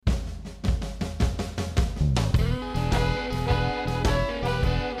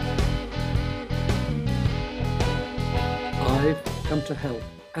come to help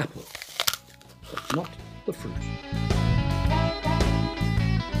Apple, but not the fruit.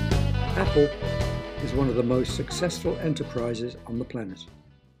 Apple is one of the most successful enterprises on the planet.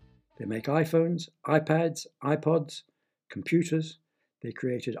 They make iPhones, iPads, iPods, computers. They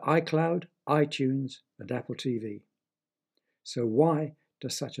created iCloud, iTunes, and Apple TV. So why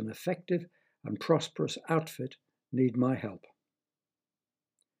does such an effective and prosperous outfit need my help?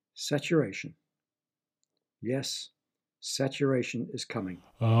 Saturation. Yes, saturation is coming.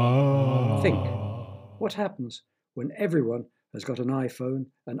 Think, what happens when everyone has got an iPhone,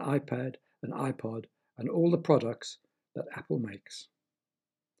 an iPad, an iPod, and all the products that Apple makes?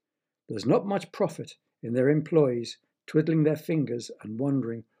 There's not much profit in their employees twiddling their fingers and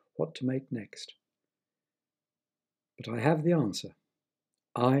wondering what to make next. But I have the answer.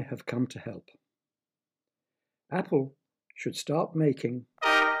 I have come to help. Apple should start making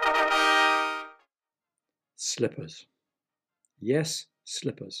slippers. Yes,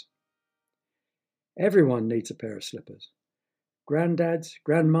 slippers. Everyone needs a pair of slippers. Granddads,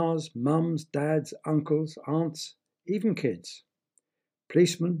 grandmas, mums, dads, uncles, aunts, even kids.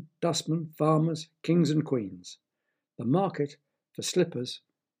 Policemen, dustmen, farmers, kings and queens. The market for slippers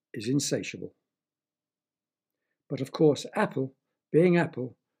is insatiable. But of course, Apple, being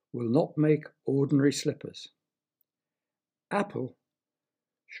Apple, will not make ordinary slippers. Apple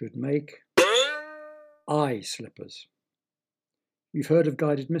should make eye slippers. You've heard of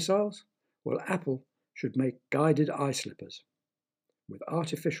guided missiles? Well, Apple should make guided eye slippers with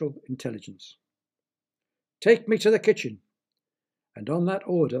artificial intelligence. Take me to the kitchen, and on that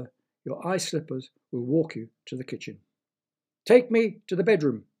order, your eye slippers will walk you to the kitchen. Take me to the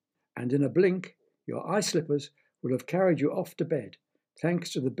bedroom, and in a blink, your eye slippers will have carried you off to bed,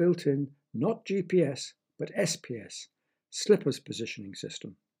 thanks to the built-in, not GPS, but SPS, slippers positioning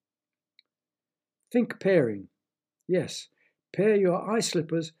system. Think pairing. Yes, pair your eye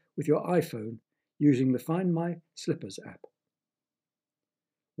slippers with your iPhone using the Find My Slippers app.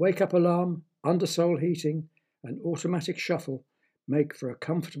 Wake up alarm, undersole heating, and automatic shuffle make for a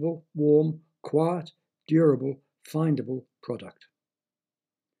comfortable, warm, quiet, durable, findable product.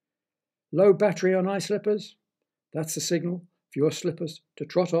 Low battery on eye slippers? That's the signal for your slippers to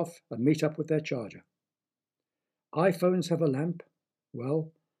trot off and meet up with their charger. iPhones have a lamp?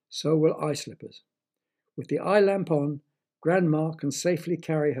 Well, so will eye slippers. With the eye lamp on, Grandma can safely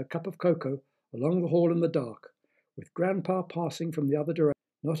carry her cup of cocoa along the hall in the dark, with Grandpa passing from the other direction.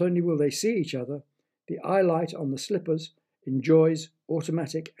 Not only will they see each other, the eye light on the slippers enjoys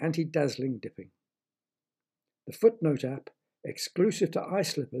automatic anti-dazzling dipping. The Footnote app, exclusive to eye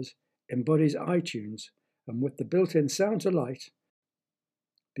slippers, embodies iTunes, and with the built-in sound to light,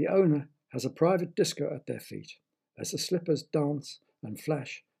 the owner has a private disco at their feet as the slippers dance and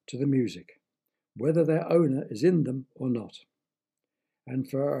flash to the music, whether their owner is in them or not. And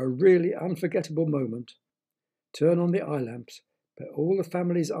for a really unforgettable moment, turn on the eye lamps, put all the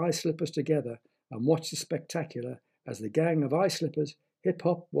family's eye slippers together and watch the spectacular as the gang of eye slippers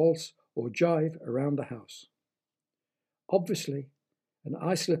hip-hop, waltz or jive around the house. Obviously, an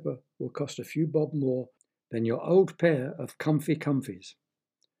eye slipper will cost a few bob more than your old pair of comfy comfies.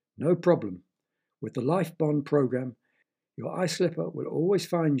 No problem. With the Life Bond program, your eye slipper will always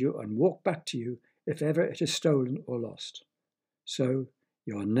find you and walk back to you if ever it is stolen or lost. So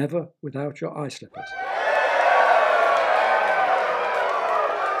you're never without your eye slippers.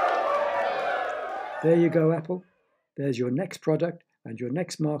 There you go, Apple. There's your next product and your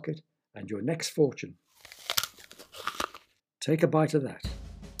next market and your next fortune. Take a bite of that.